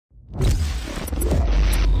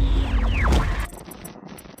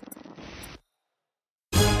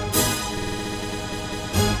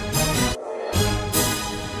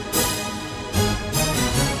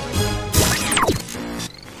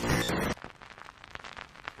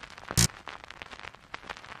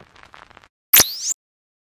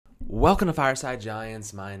Welcome to Fireside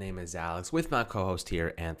Giants. My name is Alex with my co-host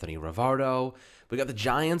here, Anthony Rivardo. We got the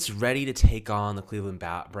Giants ready to take on the Cleveland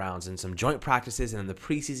Browns in some joint practices and in the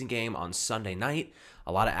preseason game on Sunday night.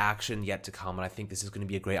 A lot of action yet to come, and I think this is going to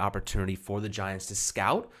be a great opportunity for the Giants to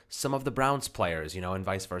scout some of the Browns players, and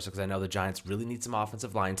vice versa, because I know the Giants really need some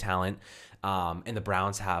offensive line talent, and the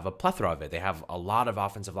Browns have a plethora of it. They have a lot of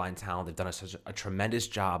offensive line talent. They've done such a tremendous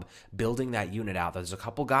job building that unit out. There's a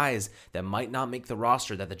couple guys that might not make the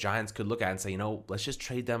roster that the Giants could look at and say, let's just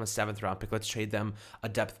trade them a 7th-round pick. Let's trade them a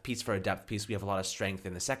depth piece for a depth piece. We have a lot of strength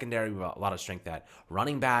in the secondary. We have a lot of strength at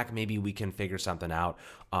running back. Maybe we can figure something out,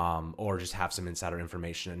 or just have some insider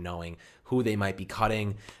information and knowing who they might be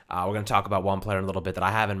cutting. We're going to talk about one player in a little bit that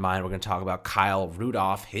I have in mind. We're going to talk about Kyle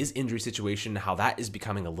Rudolph, his injury situation, how that is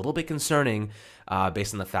becoming a little bit concerning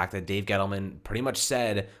based on the fact that Dave Gettleman pretty much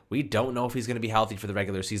said we don't know if he's going to be healthy for the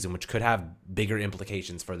regular season, which could have bigger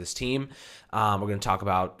implications for this team. We're going to talk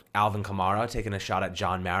about Alvin Kamara taking a shot at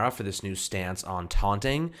John Mara for this new stance on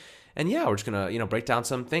taunting. And yeah, we're just going to break down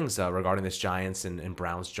some things regarding this Giants and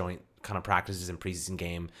Browns joint kind of practices and preseason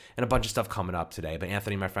game and a bunch of stuff coming up today. But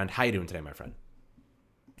Anthony, my friend, how you doing today, my friend?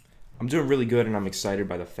 I'm doing really good, and I'm excited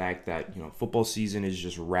by the fact that football season is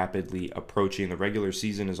just rapidly approaching. The regular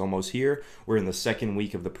season is almost here. We're in the second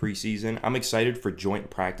week of the preseason. I'm excited for joint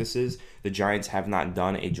practices. The Giants have not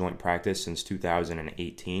done a joint practice since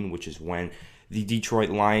 2018, which is when the Detroit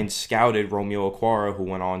Lions scouted Romeo Okwara, who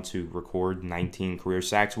went on to record 19 career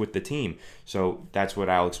sacks with the team. So that's what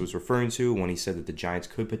Alex was referring to when he said that the Giants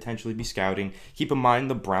could potentially be scouting. Keep in mind,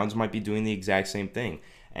 the Browns might be doing the exact same thing.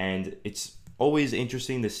 And it's always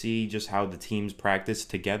interesting to see just how the teams practice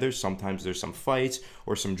together. Sometimes there's some fights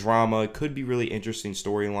or some drama. It could be really interesting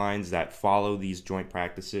storylines that follow these joint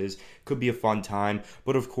practices. Could be a fun time.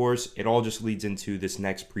 But of course, it all just leads into this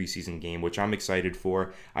next preseason game, which I'm excited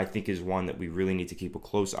for. I think is one that we really need to keep a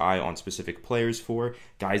close eye on specific players for.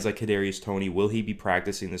 Guys like Kadarius Toney, will he be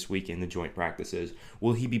practicing this week in the joint practices?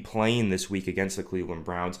 Will he be playing this week against the Cleveland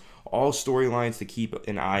Browns? All storylines to keep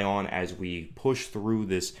an eye on as we push through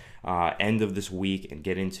this end of this week and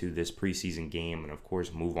get into this preseason game, and of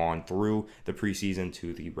course move on through the preseason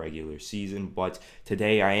to the regular season. But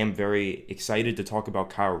today I am very excited to talk about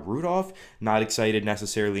Kyle Rudolph. Not excited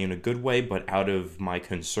necessarily in a good way, but out of my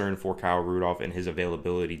concern for Kyle Rudolph and his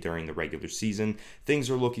availability during the regular season. Things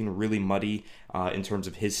are looking really muddy in terms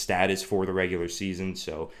of his status for the regular season,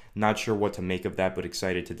 so not sure what to make of that, but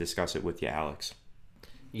excited to discuss it with you, Alex.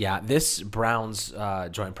 Yeah, this Browns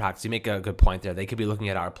joint practice, you make a good point there. They could be looking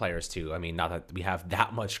at our players too. I mean, not that we have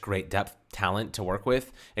that much great depth talent to work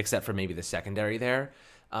with, except for maybe the secondary there.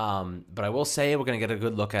 But I will say we're going to get a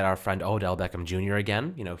good look at our friend Odell Beckham Jr.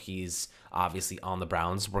 again. He's obviously on the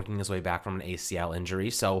Browns, working his way back from an ACL injury.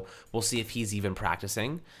 So we'll see if he's even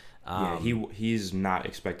practicing. He's not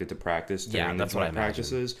expected to practice during the joint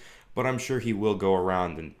practices. Imagine. But I'm sure he will go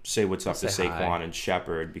around and say what's up to Saquon hi. and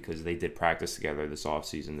Shepard because they did practice together this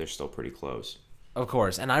offseason. They're still pretty close. Of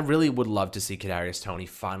course, and I really would love to see Kadarius Toney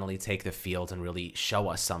finally take the field and really show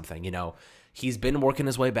us something. He's been working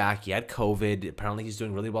his way back. He had COVID. Apparently, he's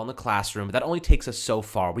doing really well in the classroom, but that only takes us so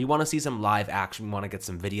far. We want to see some live action. We want to get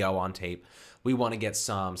some video on tape. We want to get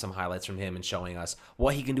some highlights from him and showing us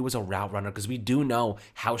what he can do as a route runner, because we do know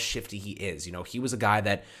how shifty he is. He was a guy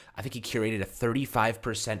that I think he curated a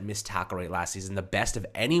 35% missed tackle rate last season, the best of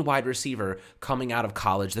any wide receiver coming out of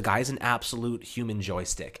college. The guy's an absolute human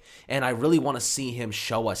joystick, and I really want to see him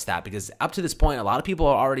show us that, because up to this point, a lot of people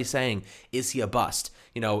are already saying, is he a bust?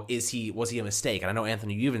 Was he a mistake? And I know,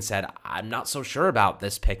 Anthony, you even said, I'm not so sure about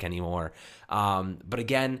this pick anymore. But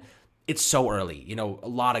again, it's so early. A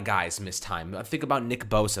lot of guys miss time. Think about Nick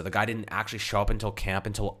Bosa. The guy didn't actually show up until camp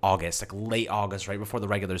until August, like late August, right before the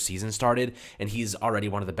regular season started. And he's already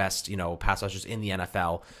one of the best, pass rushers in the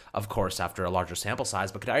NFL, of course, after a larger sample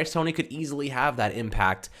size. But Kadarius Toney could easily have that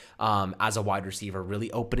impact as a wide receiver,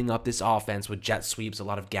 really opening up this offense with jet sweeps, a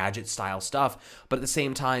lot of gadget-style stuff. But at the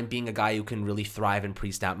same time, being a guy who can really thrive in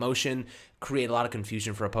pre-snap motion, create a lot of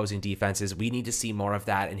confusion for opposing defenses. We need to see more of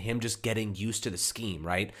that and him just getting used to the scheme,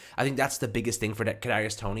 right? I think that's the biggest thing for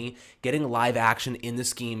Kadarius Toney, getting live action in the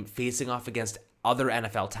scheme, facing off against other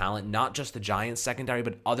NFL talent, not just the Giants secondary,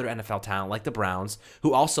 but other NFL talent like the Browns,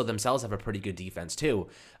 who also themselves have a pretty good defense too,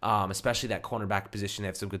 especially that cornerback position. They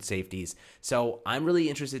have some good safeties. So I'm really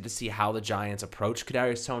interested to see how the Giants approach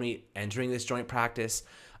Kadarius Toney entering this joint practice.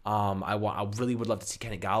 I really would love to see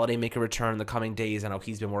Kenny Golladay make a return in the coming days. I know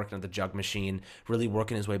he's been working at the jug machine, really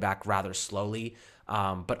working his way back rather slowly.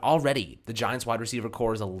 But already the Giants wide receiver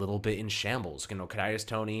core is a little bit in shambles. Kadarius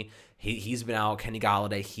Toney, he's been out. Kenny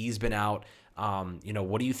Golladay, he's been out.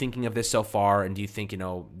 What are you thinking of this so far? And do you think,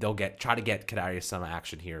 they'll try to get Kadarius some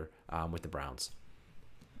action here with the Browns.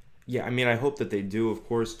 Yeah, I mean, I hope that they do. Of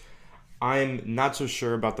course, I'm not so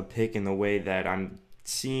sure about the pick in the way that I'm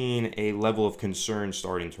seeing a level of concern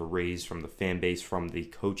starting to raise from the fan base, from the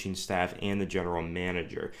coaching staff, and the general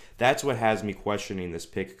manager. That's what has me questioning this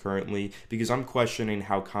pick currently, because I'm questioning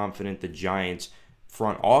how confident the Giants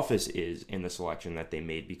front office is in the selection that they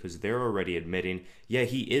made, because they're already admitting, yeah,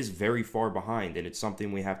 he is very far behind, and it's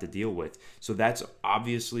something we have to deal with. So that's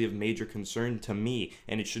obviously of major concern to me,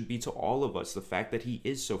 and it should be to all of us, the fact that he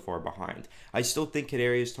is so far behind. I still think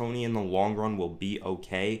Kadarius Toney in the long run will be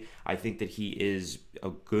okay. I think that he is a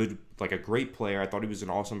great player. I thought he was an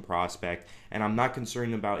awesome prospect, and I'm not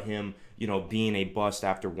concerned about him, being a bust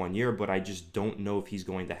after 1 year, but I just don't know if he's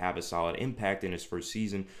going to have a solid impact in his first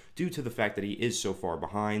season due to the fact that he is so far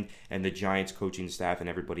behind, and the Giants coaching staff and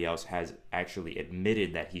everybody else has actually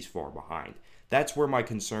admitted that he's far behind. That's where my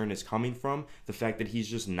concern is coming from, the fact that he's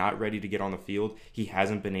just not ready to get on the field. He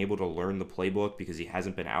hasn't been able to learn the playbook because he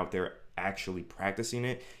hasn't been out there actually practicing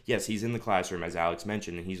it. Yes, he's in the classroom, as Alex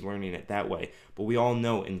mentioned, and he's learning it that way. But we all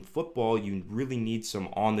know in football, you really need some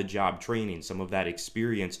on-the-job training, some of that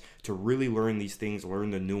experience to really learn these things,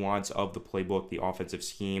 learn the nuance of the playbook, the offensive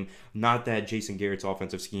scheme. Not that Jason Garrett's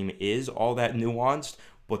offensive scheme is all that nuanced,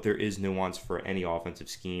 but there is nuance for any offensive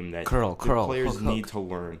scheme that players need to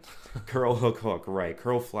learn. Curl, hook, right.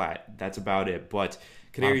 Curl, flat. That's about it. But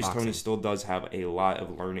Kadarius Toney still does have a lot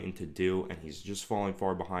of learning to do, and he's just falling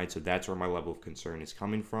far behind, so that's where my level of concern is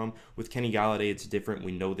coming from. With Kenny Golladay, it's different.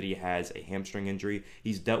 We know that he has a hamstring injury.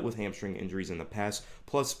 He's dealt with hamstring injuries in the past.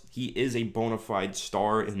 Plus, he is a bona fide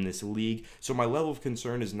star in this league, so my level of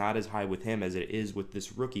concern is not as high with him as it is with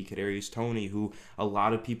this rookie, Kadarius Toney, who a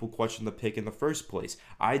lot of people questioned the pick in the first place.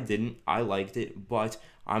 I didn't. I liked it, but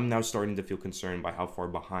I'm now starting to feel concerned by how far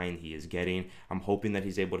behind he is getting. I'm hoping that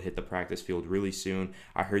he's able to hit the practice field really soon.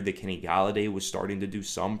 I heard that Kenny Golladay was starting to do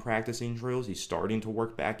some practicing drills. He's starting to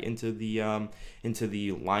work back into the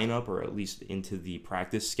lineup, or at least into the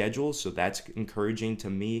practice schedule. So that's encouraging to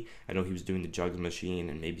me. I know he was doing the jugs machine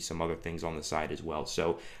and maybe some other things on the side as well.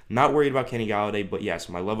 So not worried about Kenny Golladay, but yes,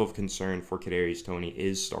 my level of concern for Kadarius Toney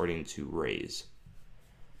is starting to raise.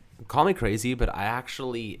 Call me crazy, but I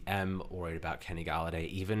actually am worried about Kenny Golladay,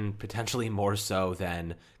 even potentially more so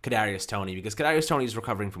than Kadarius Toney, because Kadarius Toney is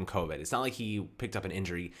recovering from COVID. It's not like he picked up an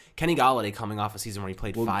injury. Kenny Golladay coming off a season where he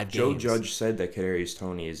played 5 Joe games. Joe Judge said that Kadarius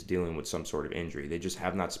Toney is dealing with some sort of injury. They just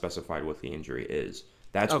have not specified what the injury is.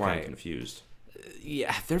 That's why I'm confused.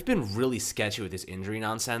 Yeah, they've been really sketchy with this injury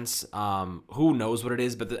nonsense. Who knows what it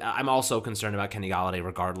is, but I'm also concerned about Kenny Golladay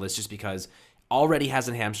regardless, just because already has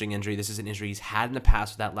a hamstring injury. This is an injury he's had in the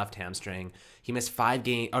past with that left hamstring. He missed 5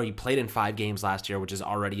 games, or he played in 5 games last year, which is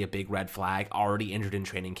already a big red flag. Already injured in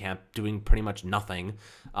training camp, doing pretty much nothing.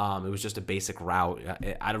 It was just a basic route.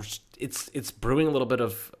 It's brewing a little bit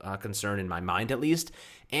of concern in my mind, at least.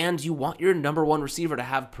 And you want your number one receiver to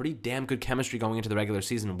have pretty damn good chemistry going into the regular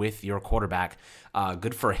season with your quarterback.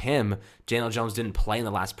 Good for him. Daniel Jones didn't play in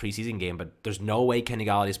the last preseason game, but there's no way Kenny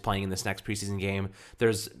Golladay is playing in this next preseason game.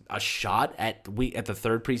 There's a shot at the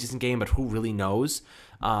third preseason game, but who really knows?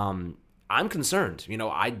 I'm concerned.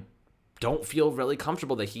 I don't feel really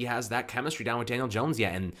comfortable that he has that chemistry down with Daniel Jones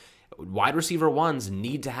yet, and wide receiver ones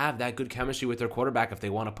need to have that good chemistry with their quarterback if they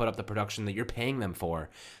want to put up the production that you're paying them for.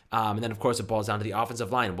 And then, of course, it boils down to the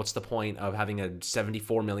offensive line. What's the point of having a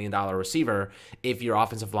 $74 million receiver if your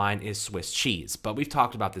offensive line is Swiss cheese? But we've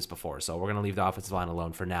talked about this before, so we're going to leave the offensive line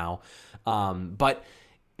alone for now. But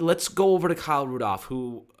let's go over to Kyle Rudolph,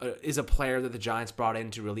 who is a player that the Giants brought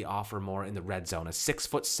in to really offer more in the red zone. A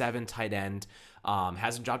 6'7" tight end,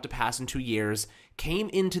 hasn't dropped a pass in 2 years, came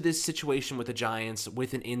into this situation with the Giants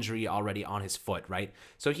with an injury already on his foot, right?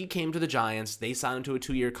 So he came to the Giants. They signed him to a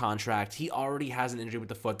 2-year contract. He already has an injury with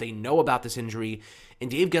the foot. They know about this injury,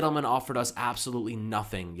 and Dave Gettleman offered us absolutely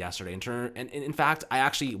nothing yesterday. And in fact, I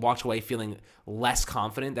actually walked away feeling less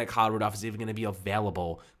confident that Kyle Rudolph is even going to be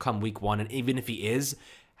available come week 1, and even if he is,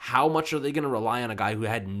 how much are they going to rely on a guy who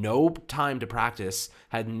had no time to practice,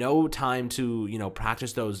 had no time to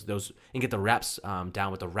practice those and get the reps down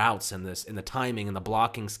with the routes and the timing and the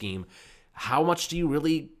blocking scheme? How much do you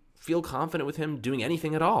really feel confident with him doing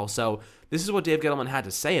anything at all? So this is what Dave Gettleman had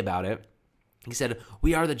to say about it. He said,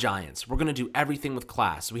 "We are the Giants. We're going to do everything with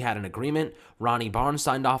class. We had an agreement. Ronnie Barnes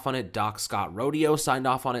signed off on it. Doc Scott Rodeo signed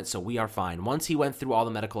off on it, so we are fine. Once he went through all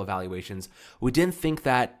the medical evaluations, we didn't think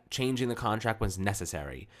that changing the contract was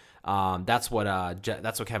necessary." That's what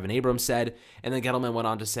Kevin Abrams said. And then Gettleman went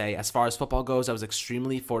on to say, "As far as football goes, I was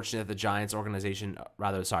extremely fortunate that the Giants organization,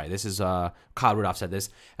 Kyle Rudolph said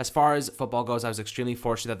this. As far as football goes, I was extremely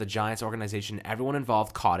fortunate that the Giants organization, everyone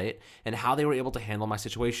involved caught it, and how they were able to handle my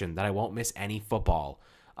situation, that I won't miss any football."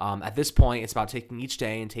 At this point, it's about taking each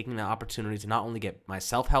day and taking the opportunity to not only get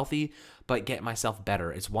myself healthy, but get myself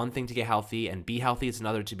better. It's one thing to get healthy and be healthy. It's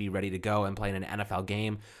another to be ready to go and play in an NFL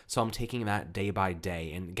game. So I'm taking that day by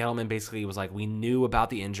day. And Gettleman basically was like, we knew about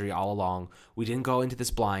the injury all along. We didn't go into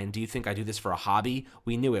this blind. Do you think I do this for a hobby?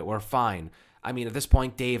 We knew it. We're fine. I mean, at this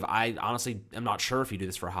point, Dave, I honestly am not sure if you do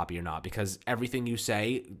this for a hobby or not, because everything you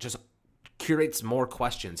say just curates more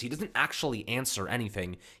questions. He doesn't actually answer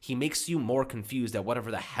anything. He makes you more confused at whatever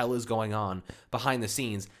the hell is going on behind the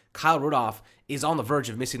scenes. Kyle Rudolph is on the verge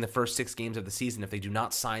of missing the first 6 games of the season if they do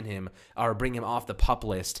not sign him or bring him off the PUP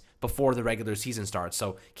list before the regular season starts.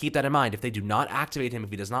 So keep that in mind. If they do not activate him,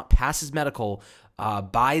 if he does not pass his medical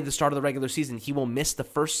by the start of the regular season, he will miss the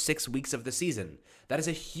first 6 weeks of the season. That is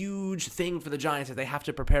a huge thing for the Giants that they have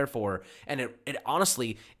to prepare for. And it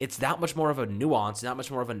honestly, it's that much more of a nuance, that much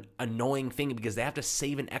more of an annoying thing, because they have to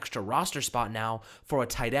save an extra roster spot now for a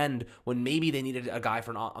tight end when maybe they needed a guy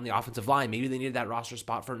on the offensive line. Maybe they needed that roster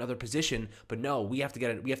spot for another position. But no, we have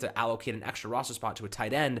to allocate an extra roster spot to a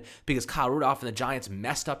tight end because Kyle Rudolph and the Giants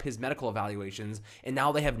messed up his medical evaluations, and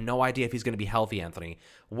now they have no idea if he's going to be healthy, Anthony.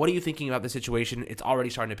 What are you thinking about the situation? It's already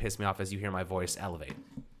starting to piss me off as you hear my voice elevate.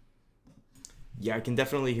 Yeah, I can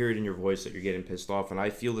definitely hear it in your voice that you're getting pissed off, and I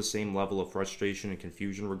feel the same level of frustration and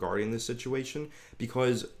confusion regarding this situation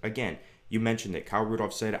because, again, you mentioned it. Kyle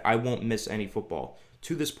Rudolph said, I won't miss any football.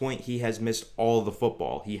 To this point, he has missed all the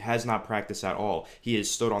football. He has not practiced at all. He has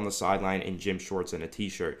stood on the sideline in gym shorts and a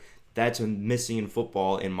t-shirt. That's a missing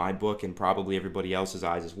football in my book and probably everybody else's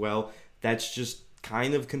eyes as well. That's just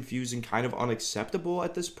kind of confusing, kind of unacceptable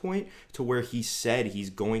at this point, to where he said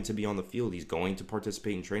he's going to be on the field, he's going to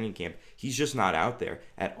participate in training camp. He's just not out there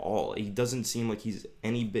at all. He doesn't seem like he's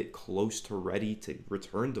any bit close to ready to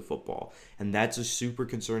return to football. And that's a super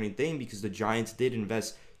concerning thing because the Giants did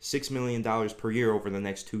invest $6 million per year over the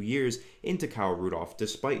next 2 years into Kyle Rudolph,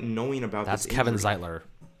 despite knowing about this injury. That's Kevin Zeitler,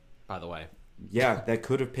 by the way. Yeah, that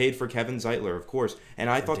could have paid for Kevin Zeitler, of course.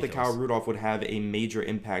 And I thought that Kyle Rudolph would have a major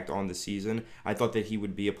impact on the season. I thought that he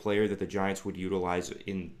would be a player that the Giants would utilize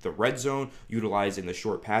in the red zone, utilize in the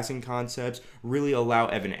short passing concepts, really allow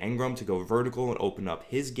Evan Engram to go vertical and open up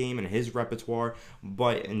his game and his repertoire.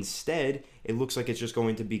 But instead, it looks like it's just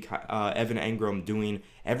going to be Evan Engram doing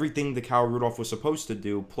everything that Kyle Rudolph was supposed to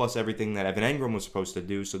do, plus everything that Evan Engram was supposed to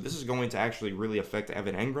do. So this is going to actually really affect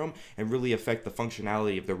Evan Engram and really affect the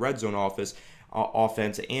functionality of the red zone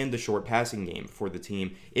offense and the short passing game for the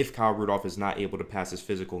team if Kyle Rudolph is not able to pass his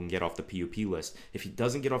physical and get off the PUP list. If he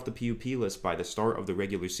doesn't get off the PUP list by the start of the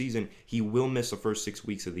regular season, he will miss the first 6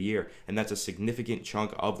 weeks of the year, and that's a significant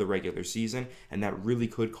chunk of the regular season, and that really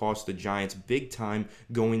could cost the Giants big time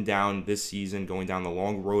going down this season, going down the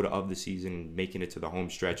long road of the season, and making it to the home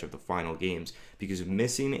stretch of the final games, because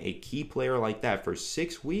missing a key player like that for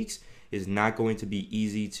 6 weeks is not going to be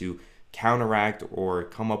easy to counteract or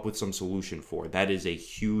come up with some solution for. That is a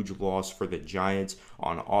huge loss for the Giants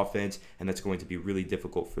on offense, and that's going to be really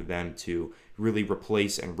difficult for them to really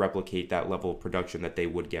replace and replicate that level of production that they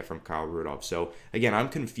would get from Kyle Rudolph. So again, I'm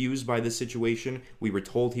confused by this situation. We were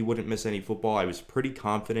told he wouldn't miss any football. I was pretty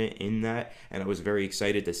confident in that, and I was very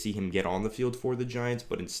excited to see him get on the field for the Giants,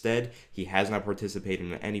 but instead he has not participated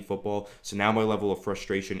in any football. So now my level of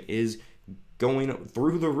frustration is going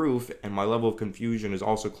through the roof, and my level of confusion is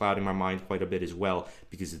also clouding my mind quite a bit as well,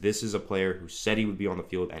 because this is a player who said he would be on the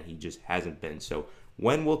field and he just hasn't been. So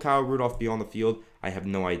when will Kyle Rudolph be on the field? I have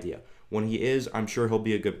no idea. When he is, I'm sure he'll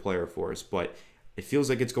be a good player for us, but it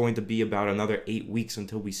feels like it's going to be about another 8 weeks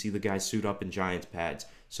until we see the guy suit up in Giants pads.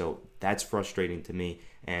 So that's frustrating to me,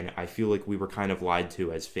 and I feel like we were kind of lied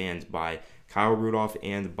to as fans by Kyle Rudolph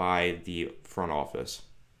and by the front office.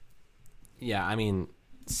 Yeah, I mean,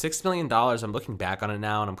 $6 million, I'm looking back on it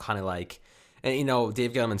now, and I'm kind of like, and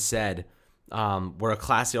Dave Gettleman said, we're a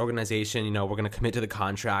classy organization, we're going to commit to the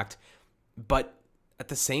contract, but at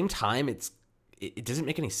the same time, it doesn't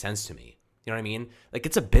make any sense to me. You know what I mean? Like,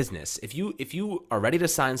 it's a business. If you are ready to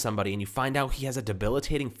sign somebody and you find out he has a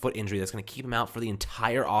debilitating foot injury that's going to keep him out for the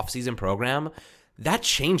entire offseason program, that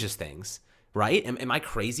changes things. Right? Am I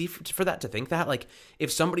crazy for that, to think that? Like,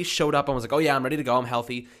 if somebody showed up and was like, oh yeah, I'm ready to go, I'm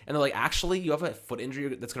healthy, and they're like, actually, you have a foot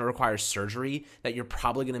injury that's going to require surgery, that you're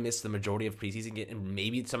probably going to miss the majority of preseason and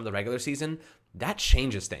maybe some of the regular season, that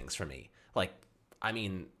changes things for me. Like, I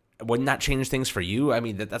mean, wouldn't that change things for you? I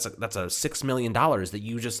mean, that's a $6 million that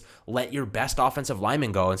you just let your best offensive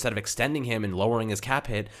lineman go instead of extending him and lowering his cap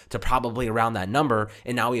hit to probably around that number,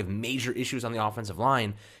 and now we have major issues on the offensive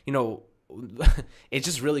line. It's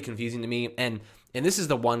just really confusing to me. And this is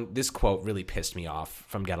this quote really pissed me off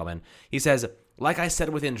from Gettleman. He says, Like I said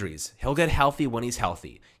with injuries, he'll get healthy when he's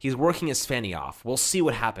healthy. He's working his fanny off. We'll see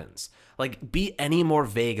what happens. Like, be any more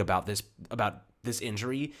vague about this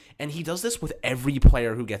injury, and he does this with every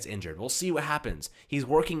player who gets injured. We'll see what happens. He's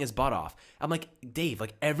working his butt off. I'm like, Dave,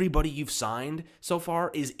 like, everybody you've signed so far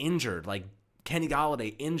is injured. Like, Kenny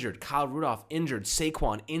Golladay injured, Kyle Rudolph injured,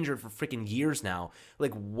 Saquon injured for freaking years now.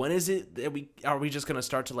 Like, when is it that are we just gonna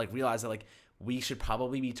start to like realize that like we should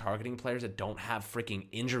probably be targeting players that don't have freaking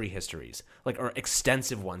injury histories, like, or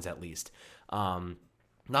extensive ones at least.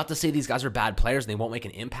 Not to say these guys are bad players and they won't make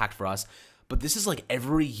an impact for us, but this is like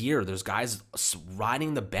every year there's guys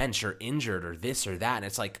riding the bench or injured or this or that, and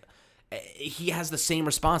it's like he has the same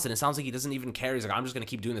response, and it sounds like he doesn't even care. He's like, I'm just going to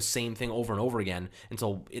keep doing the same thing over and over again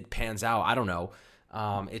until it pans out. I don't know.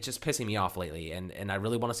 It's just pissing me off lately, and I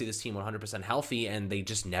really want to see this team 100% healthy, and they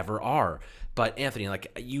just never are. But Anthony,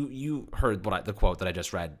 like you heard the quote that I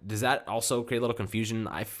just read. Does that also create a little confusion?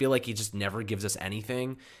 I feel like he just never gives us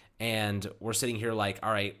anything, and we're sitting here like,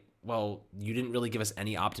 all right, well, you didn't really give us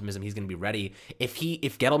any optimism he's going to be ready. If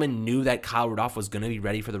Gettleman knew that Kyle Rudolph was going to be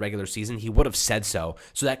ready for the regular season, he would have said so.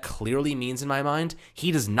 So that clearly means in my mind,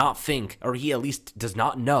 he does not think, or he at least does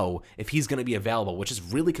not know if he's going to be available, which is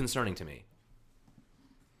really concerning to me.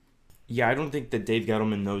 Yeah, I don't think that Dave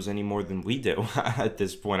Gettleman knows any more than we do at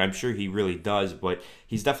this point. I'm sure he really does, but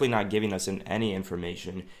he's definitely not giving us any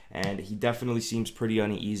information, and he definitely seems pretty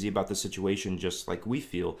uneasy about the situation, just like we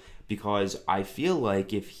feel, because I feel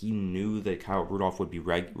like if he knew that Kyle Rudolph would be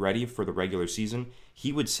ready for the regular season,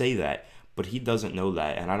 he would say that, but he doesn't know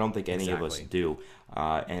that, and I don't think any of us do.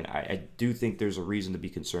 And I do think there's a reason to be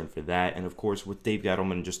concerned for that, and of course, with Dave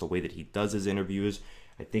Gettleman, just the way that he does his interviews,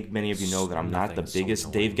 I think many of you know that I'm not the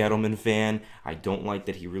biggest Dave Gettleman fan. I don't like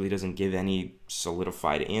that he really doesn't give any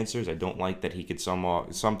solidified answers. I don't like that he could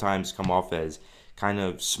sometimes come off as kind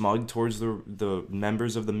of smug towards the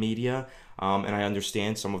members of the media. And I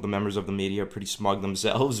understand some of the members of the media are pretty smug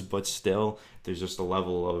themselves, but still, there's just a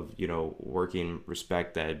level of, working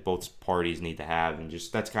respect that both parties need to have. And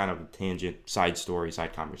just that's kind of a tangent, side story,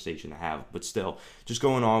 side conversation to have. But still, just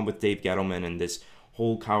going on with Dave Gettleman and this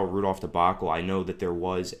whole Kyle Rudolph debacle, I know that there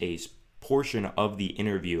was a portion of the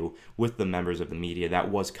interview with the members of the media that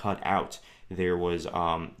was cut out. There was,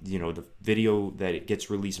 the video that gets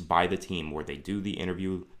released by the team where they do the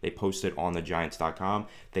interview. They post it on thegiants.com.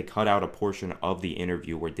 They cut out a portion of the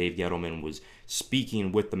interview where Dave Gettleman was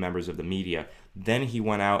speaking with the members of the media. Then he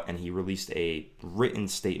went out and he released a written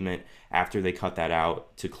statement after they cut that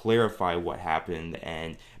out to clarify what happened.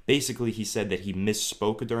 And basically he said that he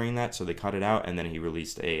misspoke during that, so they cut it out, and then he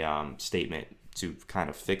released a statement to kind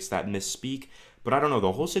of fix that misspeak. But I don't know,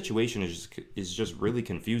 the whole situation is just really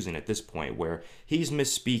confusing at this point, where he's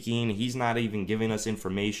misspeaking, he's not even giving us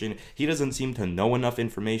information, he doesn't seem to know enough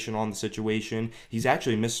information on the situation. He's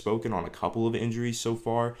actually misspoken on a couple of injuries so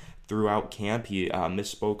far throughout camp. He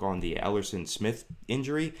misspoke on the Ellerson Smith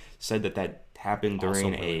injury, said that happened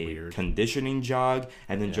during a conditioning jog,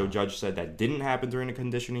 and then Joe Judge said that didn't happen during a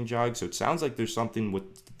conditioning jog. So it sounds like there's something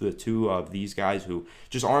with the two of these guys who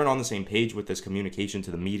just aren't on the same page with this communication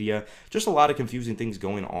to the media. Just a lot of confusing things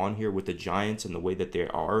going on here with the Giants and the way that they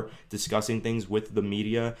are discussing things with the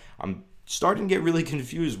media. I'm starting to get really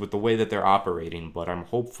confused with the way that they're operating, but I'm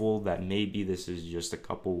hopeful that maybe this is just a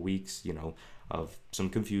couple weeks, of some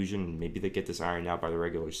confusion. Maybe they get this ironed out by the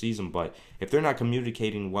regular season, but if they're not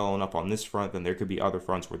communicating well enough on this front, then there could be other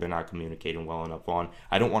fronts where they're not communicating well enough on.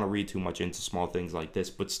 I don't want to read too much into small things like this,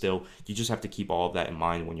 but still, you just have to keep all of that in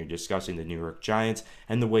mind when you're discussing the New York Giants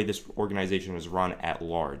and the way this organization is run at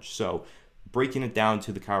large. So, breaking it down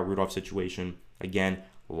to the Kyle Rudolph situation, again,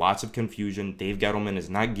 lots of confusion. Dave Gettleman is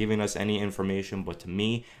not giving us any information, but to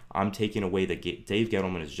me, I'm taking away that Dave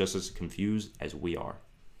Gettleman is just as confused as we are.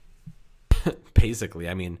 Basically,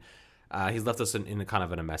 I mean, he's left us in kind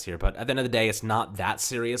of in a mess here. But at the end of the day, it's not that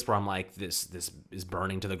serious where I'm like, this is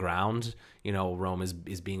burning to the ground. Rome is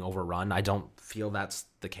being overrun. I don't feel that's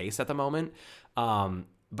the case at the moment.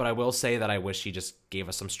 But I will say that I wish he just gave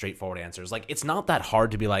us some straightforward answers. Like, it's not that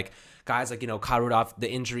hard to be like, guys, like, Kyle Rudolph, the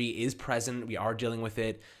injury is present. We are dealing with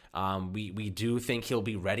it. We do think he'll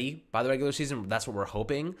be ready by the regular season. That's what we're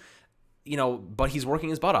hoping. But he's working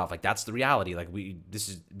his butt off. Like, that's the reality. Like,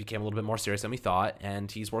 became a little bit more serious than we thought,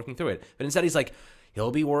 and he's working through it. But instead, he's like,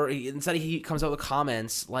 he'll be worried. Instead, he comes out with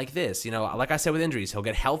comments like this. Like I said with injuries, he'll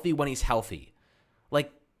get healthy when he's healthy.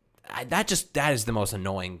 Like, that is the most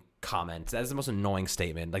annoying comment. That is the most annoying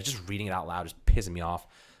statement. Like, just reading it out loud just pissing me off.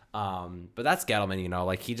 But that's Gettleman.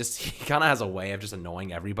 Like, he kind of has a way of just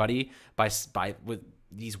annoying everybody by with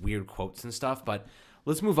these weird quotes and stuff. But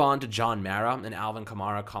Let's move on to John Mara and Alvin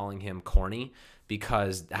Kamara calling him corny,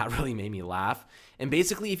 because that really made me laugh. And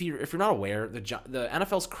basically, if you're not aware, the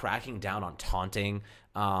NFL's cracking down on taunting,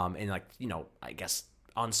 and like, I guess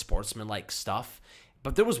unsportsmanlike stuff.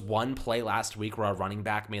 But there was one play last week where our running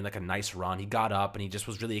back made like a nice run. He got up and he just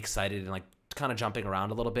was really excited and like kind of jumping around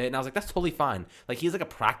a little bit. And I was like, that's totally fine. Like, he's like a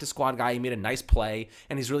practice squad guy. He made a nice play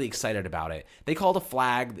and he's really excited about it. They called a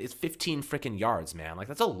flag. It's 15 freaking yards, man. Like,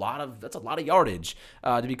 that's a lot of yardage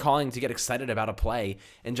to be calling to get excited about a play.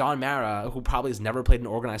 And John Mara, who probably has never played an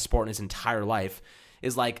organized sport in his entire life,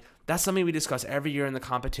 is like, that's something we discuss every year in the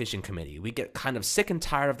competition committee. We get kind of sick and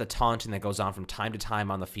tired of the taunting that goes on from time to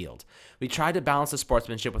time on the field. We try to balance the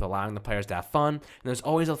sportsmanship with allowing the players to have fun, and there's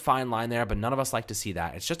always a fine line there, but none of us like to see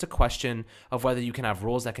that. It's just a question of whether you can have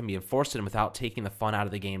rules that can be enforced and without taking the fun out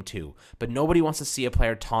of the game too. But nobody wants to see a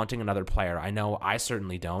player taunting another player. I know I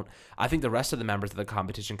certainly don't. I think the rest of the members of the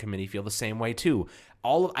competition committee feel the same way too.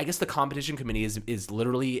 I guess the competition committee is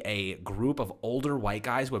literally a group of older white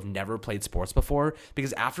guys who have never played sports before,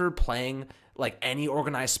 because after playing like any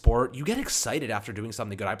organized sport, you get excited after doing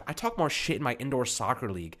something good. I talk more shit in my indoor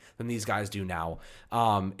soccer league than these guys do now.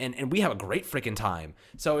 And we have a great freaking time.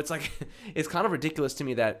 So it's like, it's kind of ridiculous to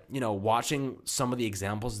me that, watching some of the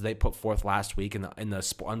examples they put forth last week in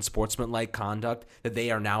the unsportsmanlike conduct that they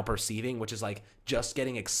are now perceiving, which is like just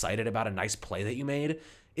getting excited about a nice play that you made,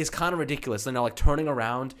 is kind of ridiculous. Like turning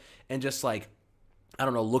around and just like, I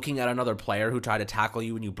don't know, looking at another player who tried to tackle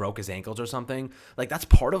you and you broke his ankles or something. Like, that's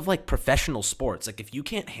part of like professional sports. Like, if you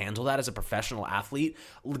can't handle that as a professional athlete,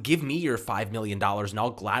 give me your $5 million and I'll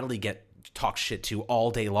gladly talk shit to all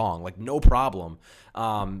day long. Like, no problem.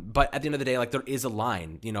 But at the end of the day, like, there is a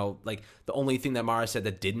line, like the only thing that Mara said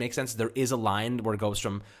that did make sense, there is a line where it goes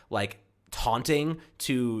from like taunting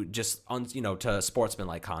to just, to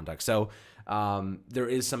sportsmanlike conduct. So, there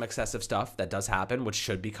is some excessive stuff that does happen, which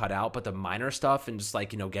should be cut out, but the minor stuff and just like,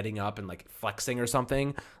 getting up and like flexing or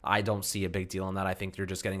something, I don't see a big deal in that. I think you're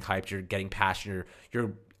just getting hyped. You're getting passionate.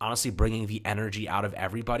 You're honestly bringing the energy out of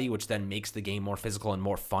everybody, which then makes the game more physical and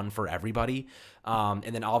more fun for everybody. And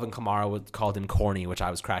then Alvin Kamara called him corny, which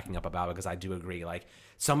I was cracking up about, because I do agree. Like,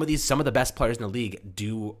 some of the best players in the league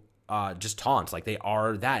do just taunt, like they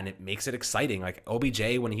are that, and it makes it exciting. Like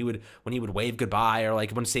OBJ when he would wave goodbye, or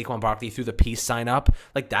like when Saquon Barkley threw the peace sign up,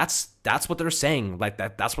 like that's what they're saying, like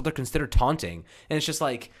that's what they're considered taunting, and it's just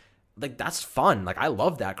like that's fun. Like, I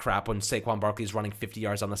love that crap when Saquon Barkley's running 50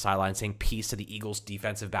 yards on the sideline saying peace to the Eagles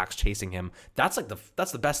defensive backs chasing him. That's like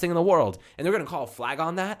that's the best thing in the world, and they're gonna call a flag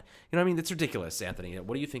on that. You know what I mean? That's ridiculous, Anthony.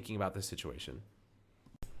 What are you thinking about this situation?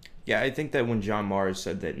 Yeah, I think that when John Mara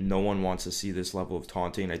said that no one wants to see this level of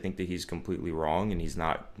taunting, I think that he's completely wrong and he's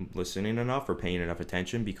not listening enough or paying enough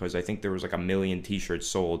attention, because I think there was like 1 million t-shirts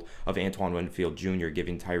sold of Antoine Winfield Jr.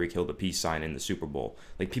 giving Tyreek Hill the peace sign in the Super Bowl.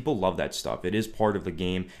 Like, people love that stuff. It is part of the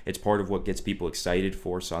game. It's part of what gets people excited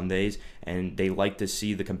for Sundays, and they like to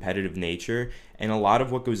see the competitive nature. And a lot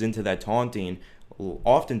of what goes into that taunting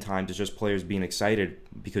oftentimes it's just players being excited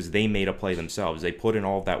because they made a play themselves. They put in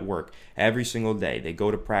all of that work every single day. They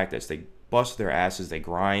go to practice. They bust their asses. They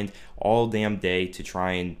grind all damn day to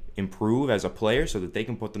try and improve as a player so that they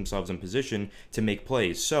can put themselves in position to make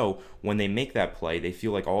plays. So when they make that play, they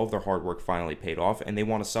feel like all of their hard work finally paid off, and they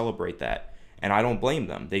want to celebrate that. And I don't blame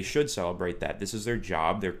them. They should celebrate that. This is their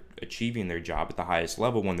job. They're achieving their job at the highest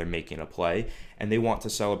level when they're making a play, and they want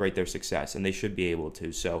to celebrate their success, and they should be able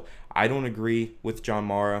to. So I don't agree with John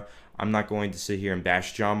Mara. I'm not going to sit here and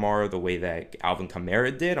bash John Mara the way that Alvin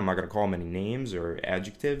Kamara did. I'm not going to call him any names or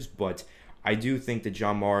adjectives, but I do think that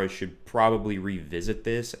John Mara should probably revisit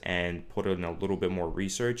this and put in a little bit more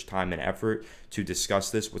research, time, and effort to discuss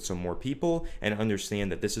this with some more people and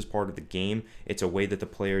understand that this is part of the game. It's a way that the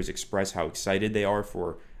players express how excited they are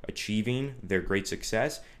for achieving their great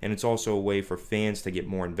success, and it's also a way for fans to get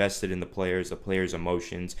more invested in the players'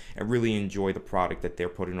 emotions, and really enjoy the product that they're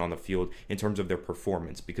putting on the field in terms of their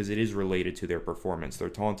performance, because it is related to their performance. They're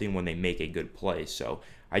taunting when they make a good play. So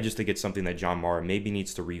I just think it's something that John Mara maybe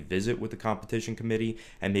needs to revisit with the competition committee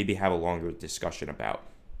and maybe have a longer discussion about.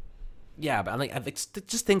 Yeah, but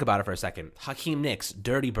just think about it for a second. Hakeem Nicks,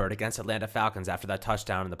 dirty bird against Atlanta Falcons after that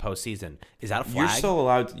touchdown in the postseason. Is that a flag?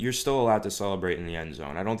 You're still allowed to celebrate in the end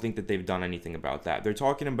zone. I don't think that they've done anything about that. They're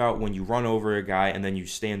talking about when you run over a guy and then you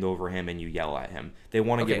stand over him and you yell at him. They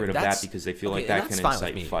want to get rid of that because they feel like that can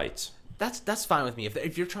incite fights. That's fine with me.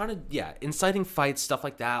 If you're trying to, inciting fights, stuff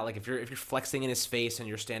like that, like if you're flexing in his face and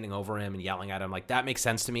you're standing over him and yelling at him, like that makes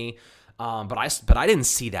sense to me. But I didn't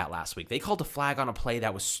see that last week. They called a flag on a play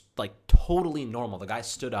that was like totally normal. The guy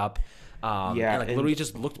stood up, and literally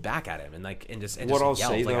just looked back at him and just yelled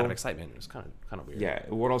out of excitement. It was kind of weird. Yeah,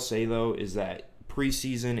 what I'll say though is that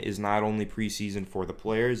preseason is not only preseason for the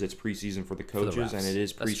players, it's preseason for the coaches, and it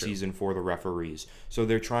is preseason for the referees. So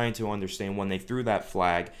they're trying to understand when they threw that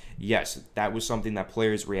flag, yes, that was something that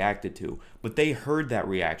players reacted to, but they heard that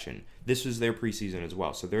reaction. This is their preseason as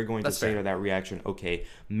well. So they're going to say to that reaction, okay,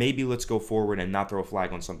 maybe let's go forward and not throw a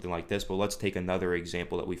flag on something like this, but let's take another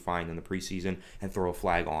example that we find in the preseason and throw a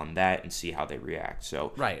flag on that and see how they react.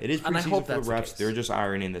 So it is preseason for the refs. They're just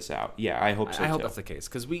ironing this out. Yeah, I hope so. I hope that's the case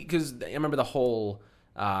because I remember the whole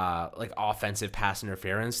like offensive pass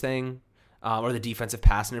interference thing. Or the defensive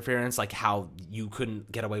pass interference, like how you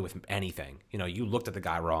couldn't get away with anything. You know, you looked at the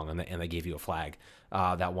guy wrong and they gave you a flag.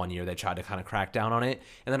 That one year they tried to kind of crack down on it.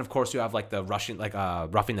 And then, of course, you have like the roughing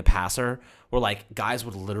the passer where like guys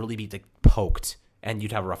would literally be like, poked and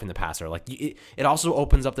you'd have a roughing the passer. Like it also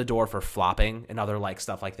opens up the door for flopping and other like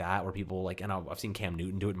stuff like that where people like, and I've seen Cam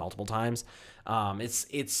Newton do it multiple times.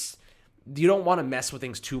 It's you don't want to mess with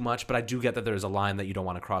things too much, but I do get that there's a line that you don't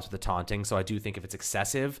want to cross with the taunting. So I do think if it's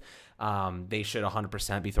excessive, they should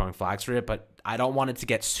 100% be throwing flags for it. But I don't want it to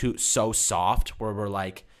get so soft where we're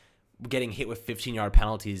like getting hit with 15-yard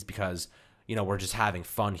penalties because, you know, we're just having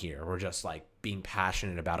fun here. We're just like being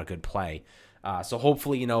passionate about a good play. So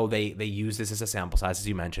hopefully, you know, they use this as a sample size, as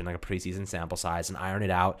you mentioned, like a preseason sample size, and iron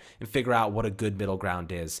it out and figure out what a good middle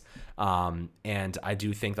ground is. And I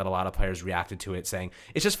do think that a lot of players reacted to it saying,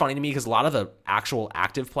 it's just funny to me because a lot of the actual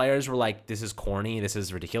active players were like, this is corny, this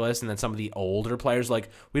is ridiculous. And then some of the older players like,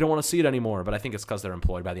 we don't want to see it anymore. But I think it's because they're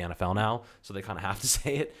employed by the NFL now, so they kind of have to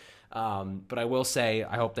say it. But I will say,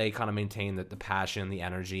 I hope they kind of maintain the passion, the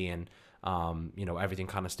energy, and you know, everything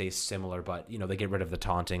kind of stays similar, but, you know, they get rid of the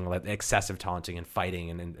taunting, like excessive taunting and fighting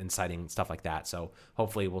and inciting, stuff like that. So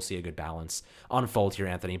hopefully we'll see a good balance unfold here,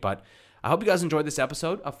 Anthony. But I hope you guys enjoyed this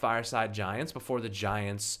episode of Fireside Giants before the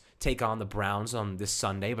Giants take on the Browns on this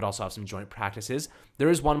Sunday, but also have some joint practices. There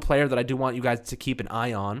is one player that I do want you guys to keep an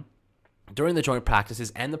eye on during the joint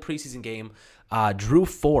practices and the preseason game, Drew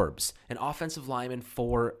Forbes, an offensive lineman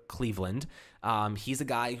for Cleveland. He's a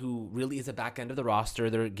guy who really is a back end of the roster.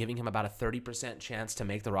 They're giving him about a 30% chance to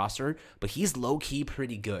make the roster, but he's low-key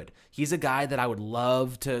pretty good. He's a guy that I would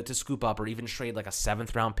love to scoop up or even trade like a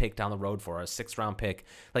 7th-round pick down the road for, a 6th-round pick.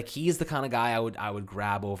 Like, he's the kind of guy I would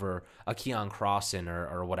grab over a Keon Crossan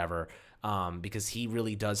or whatever. Because he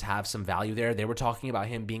really does have some value there. They were talking about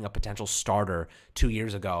him being a potential starter 2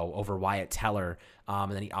 years ago over Wyatt Teller,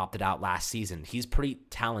 and then he opted out last season. He's pretty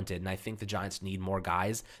talented, and I think the Giants need more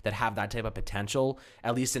guys that have that type of potential,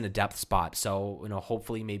 at least in a depth spot. So, you know,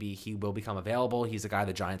 hopefully maybe he will become available. He's a guy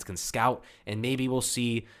the Giants can scout, and maybe we'll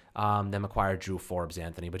see them acquire Drew Forbes,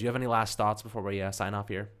 Anthony. But do you have any last thoughts before we sign off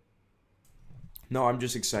here? No, I'm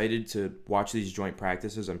just excited to watch these joint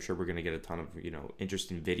practices. I'm sure we're going to get a ton of, you know,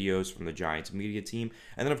 interesting videos from the Giants media team.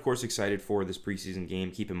 And then, of course, excited for this preseason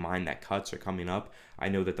game. Keep in mind that cuts are coming up. I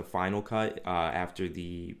know that the final cut after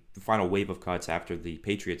the final wave of cuts after the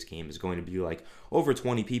Patriots game is going to be like over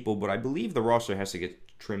 20 people. But I believe the roster has to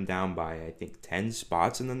get trimmed down by, I think, 10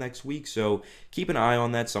 spots in the next week. So keep an eye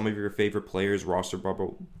on that. Some of your favorite players, roster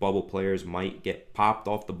bubble players, might get popped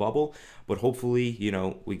off the bubble. But hopefully, you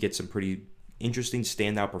know, we get some pretty interesting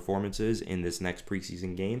standout performances in this next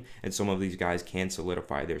preseason game, and some of these guys can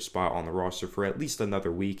solidify their spot on the roster for at least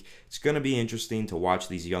another week. It's going to be interesting to watch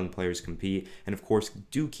these young players compete, and of course,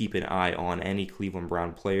 do keep an eye on any Cleveland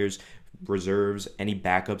Brown players, reserves, any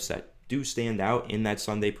backups that do stand out in that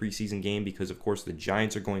Sunday preseason game, because of course the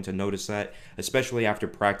Giants are going to notice that, especially after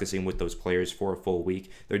practicing with those players for a full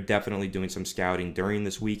week. They're definitely doing some scouting during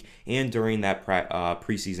this week and during that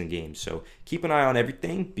preseason game. So keep an eye on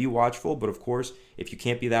everything, be watchful, but of course, if you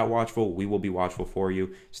can't be that watchful, we will be watchful for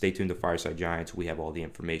you. Stay tuned to Fireside Giants. We have all the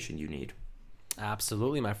information you need.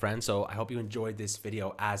 Absolutely, my friend. So I hope you enjoyed this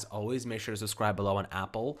video. As always, make sure to subscribe below on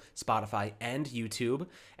Apple, Spotify, and YouTube,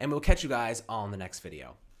 and we'll catch you guys on the next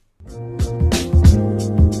video.